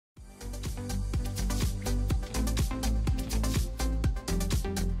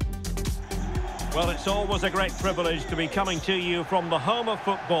Well, it's always a great privilege to be coming to you from the home of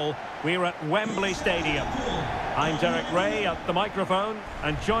football. We're at Wembley Stadium. I'm Derek Ray at the microphone,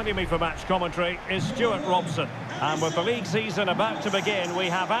 and joining me for match commentary is Stuart Robson. And with the league season about to begin, we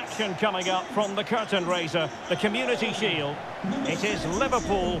have action coming up from the curtain raiser, the Community Shield. It is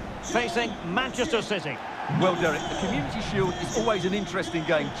Liverpool facing Manchester City. Well, Derek, the Community Shield is always an interesting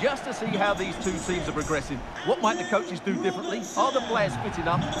game just to see how these two teams are progressing. What might the coaches do differently? Are the players fit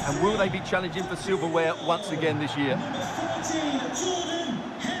enough? And will they be challenging for silverware once again this year?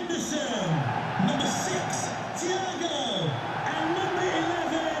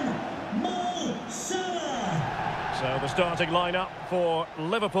 So the starting lineup for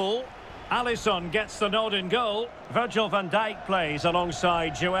Liverpool. Alisson gets the nod in goal. Virgil van Dijk plays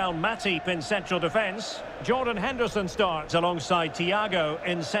alongside Joel Matip in central defence. Jordan Henderson starts alongside Thiago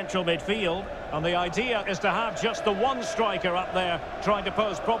in central midfield. And the idea is to have just the one striker up there trying to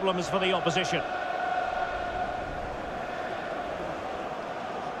pose problems for the opposition.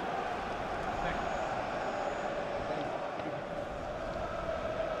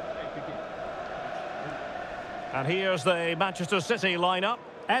 And here's the Manchester City lineup.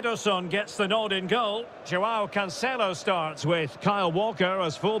 Ederson gets the nod in goal. Joao Cancelo starts with Kyle Walker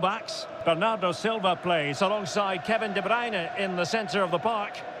as fullbacks. Bernardo Silva plays alongside Kevin De Bruyne in the centre of the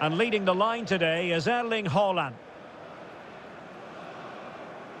park. And leading the line today is Erling Haaland.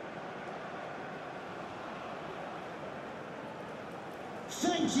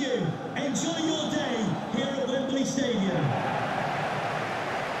 Thank you. Enjoy your day here at Wembley Stadium.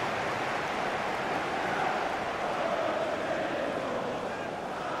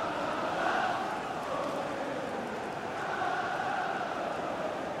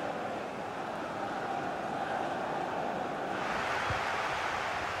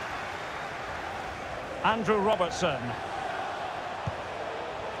 Andrew Robertson.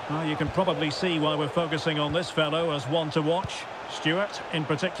 Well, you can probably see why we're focusing on this fellow as one to watch. Stuart, in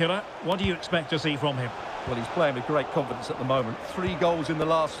particular, what do you expect to see from him? Well, he's playing with great confidence at the moment. 3 goals in the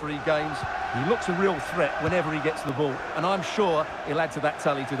last 3 games. He looks a real threat whenever he gets the ball, and I'm sure he'll add to that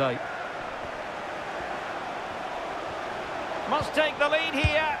tally today. Must take the lead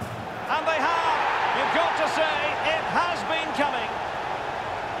here, and they have. You've got to say, it has been coming.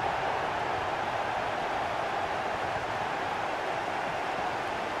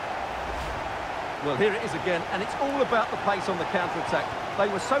 Well, here it is again, and it's all about the pace on the counter-attack. They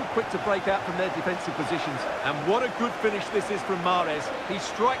were so quick to break out from their defensive positions. And what a good finish this is from Mahrez. He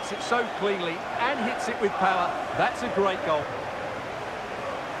strikes it so cleanly and hits it with power. That's a great goal.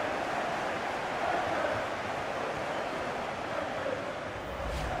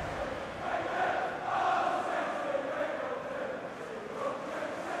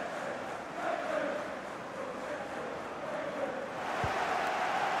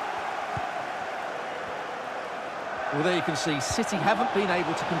 Well, there you can see City haven't been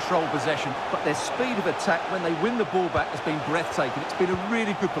able to control possession, but their speed of attack when they win the ball back has been breathtaking. It's been a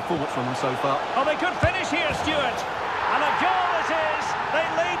really good performance from them so far. Oh, they could finish here, Stuart. And a goal it is. They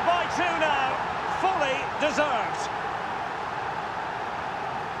lead by 2 now. Fully deserved.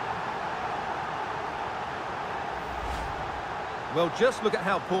 Well, just look at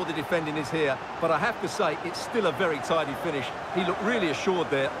how poor the defending is here, but I have to say it's still a very tidy finish. He looked really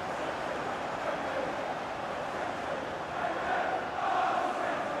assured there.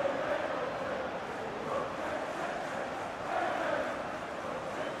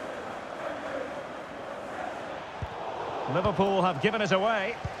 Liverpool have given it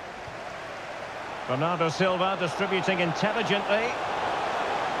away. Bernardo Silva distributing intelligently.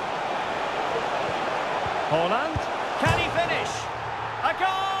 Haaland. Can he finish? A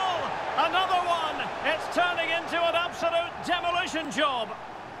goal! Another one! It's turning into an absolute demolition job.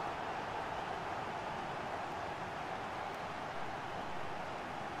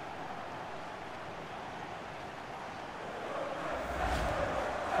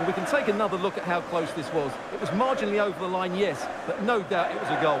 Well, we can take another look at how close this was. It was marginally over the line, yes, but no doubt it was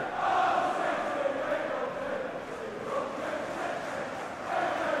a goal.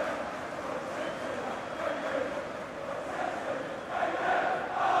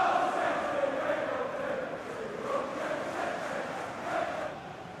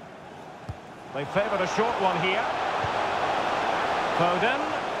 They favoured a short one here. Foden.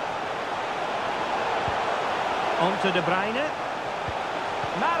 On to De Bruyne.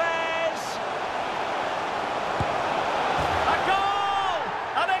 Mahrez! A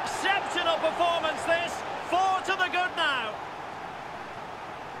goal! An exceptional performance this. 4 to the good now.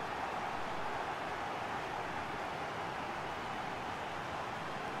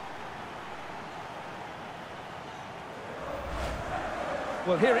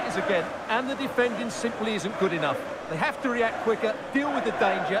 Well, here it is again, and the defending simply isn't good enough. They have to react quicker, deal with the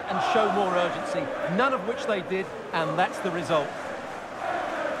danger, and show more urgency, none of which they did, and that's the result.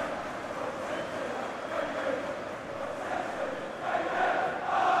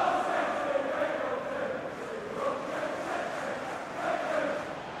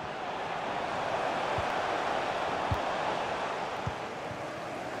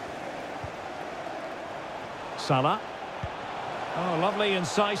 Salah. Oh, lovely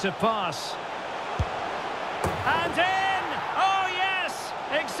incisive pass. And in! Oh, yes!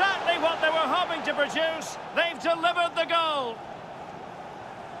 Exactly what they were hoping to produce. They've delivered the goal.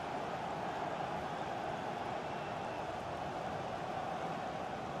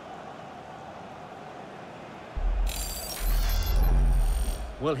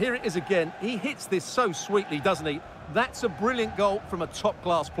 Well, here it is again. He hits this so sweetly, doesn't he? That's a brilliant goal from a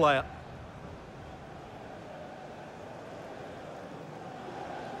top-class player.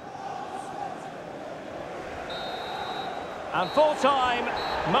 And full time,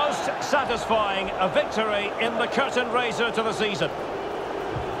 most satisfying, a victory in the curtain raiser to the season.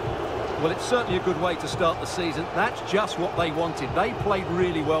 Well, it's certainly a good way to start the season. That's just what they wanted. They played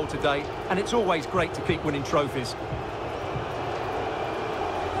really well today, and it's always great to keep winning trophies.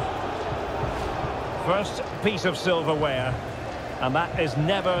 First piece of silverware, and that is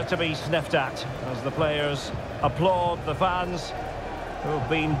never to be sniffed at, as the players applaud the fans who've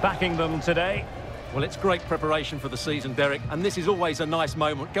been backing them today. Well, it's great preparation for the season, Derek, and this is always a nice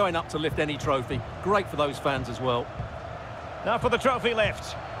moment, going up to lift any trophy. Great for those fans as well. Now for the trophy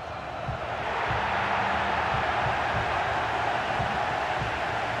lift.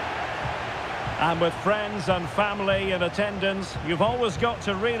 And with friends and family in attendance, you've always got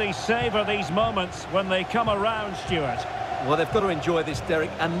to really savour these moments when they come around, Stuart. Well, they've got to enjoy this,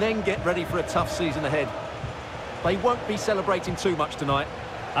 Derek, and then get ready for a tough season ahead. They won't be celebrating too much tonight.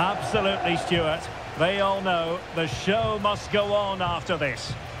 Absolutely, Stuart. They all know the show must go on after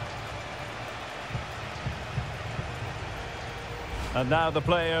this. And now the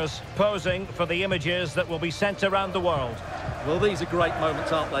players posing for the images that will be sent around the world. Well, these are great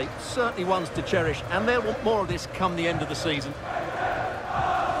moments, aren't they? Certainly ones to cherish, and they'll want more of this come the end of the season.